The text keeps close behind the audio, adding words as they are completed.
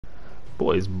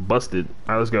Boy's busted.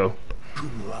 Alright, let's go.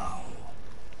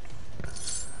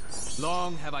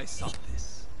 Long have I sought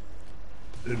this.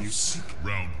 Then you seek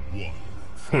round one.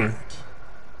 Hmm.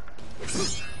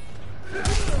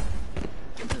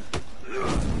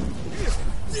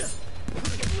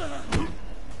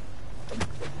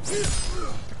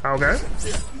 Okay.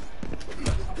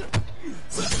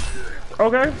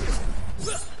 Okay.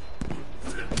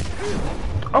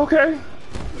 Okay.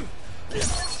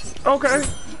 Okay.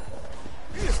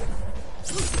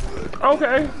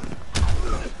 Okay.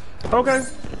 Okay.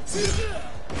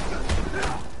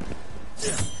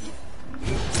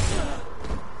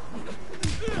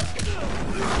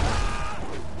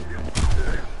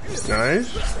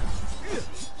 Nice.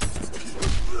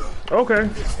 Okay.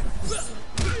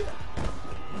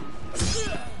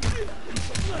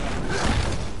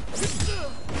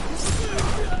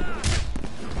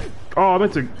 Oh, I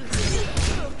meant to.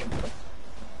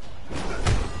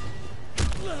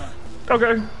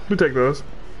 Okay, we take those.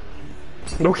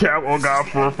 No cap. Oh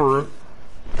god, for.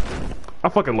 I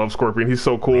fucking love Scorpion. He's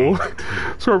so cool.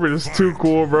 Scorpion is too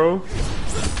cool, bro.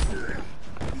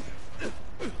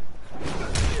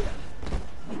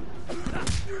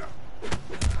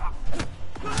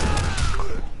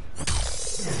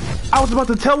 I was about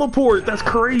to teleport. That's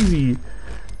crazy.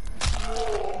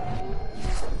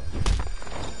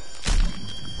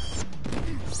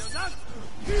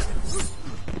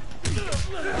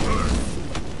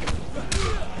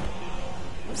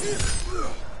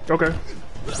 Okay.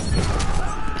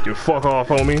 You fuck off,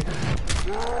 homie.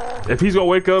 If he's gonna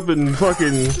wake up and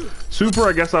fucking super,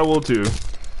 I guess I will too.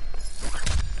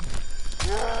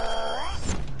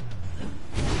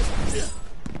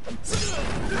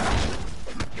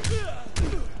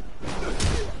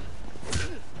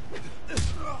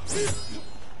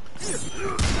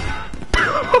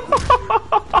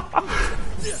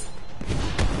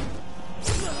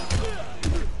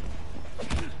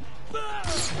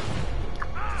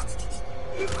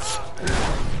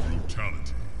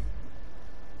 Brutality.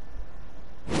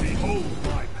 Behold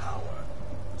my power.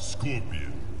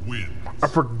 Scorpion wins. I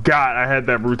forgot I had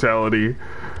that brutality.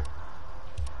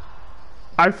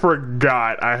 I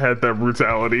forgot I had that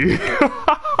brutality. Who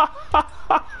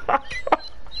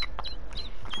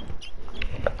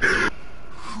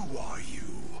are you?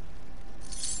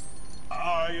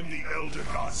 I am the Elder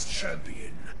God's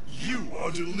champion. You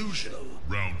are delusional.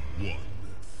 Round one.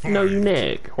 Fight. No, you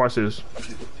neck. Watch this.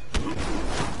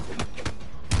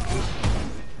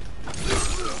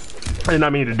 I did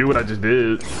not mean to do what I just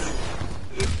did.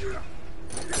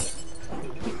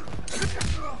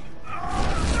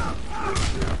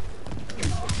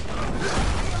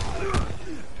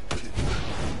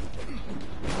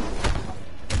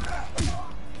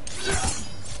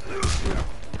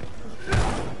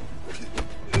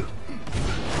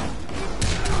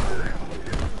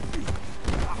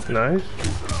 Nice.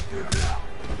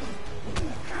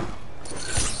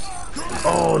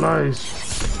 Oh, nice.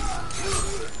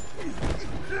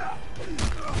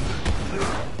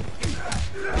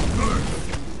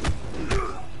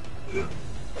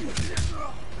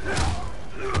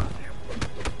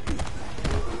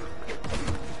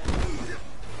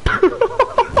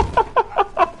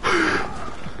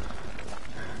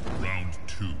 Round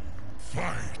two.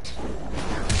 Fight.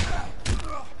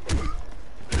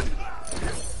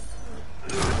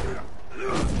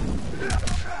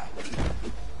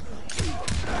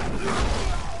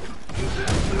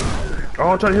 Oh,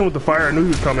 I tried to hit him with the fire. I knew he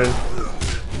was coming.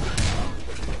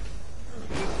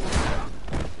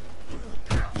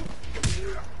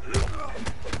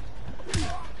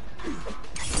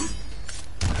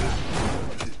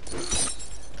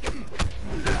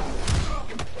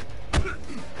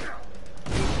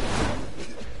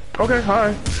 Okay,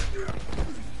 hi.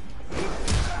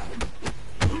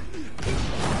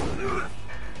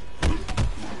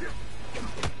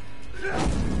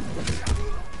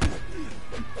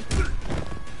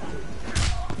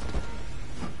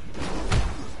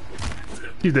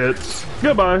 He's dead.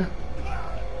 Goodbye.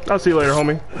 I'll see you later,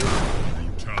 homie.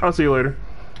 I'll see you later.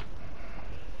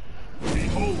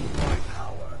 Behold my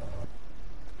power.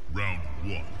 Round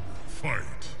one. Fight.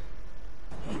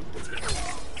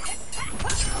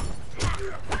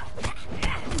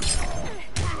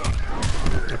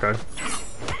 Okay.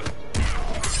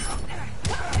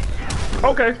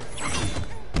 Okay.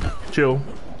 Chill.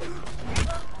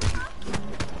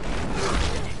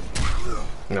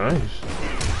 Nice.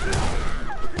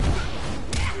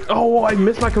 Oh, I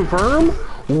missed my confirm?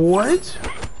 What?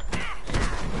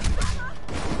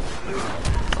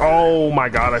 Oh my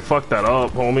god, I fucked that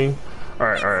up, homie.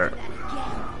 Alright, alright.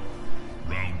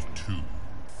 Round two.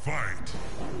 Fight.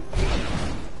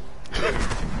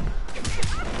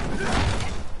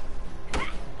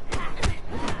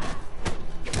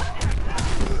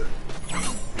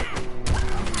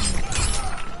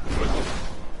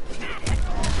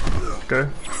 Okay.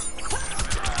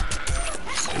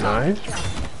 Nice.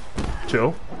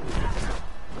 Chill.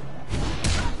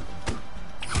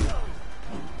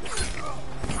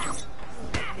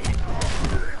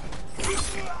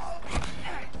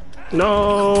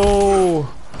 No.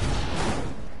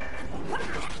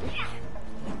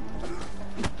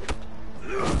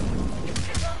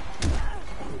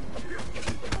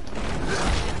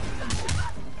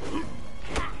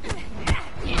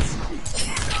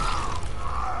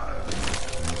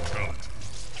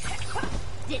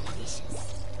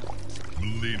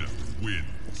 Melina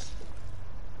wins.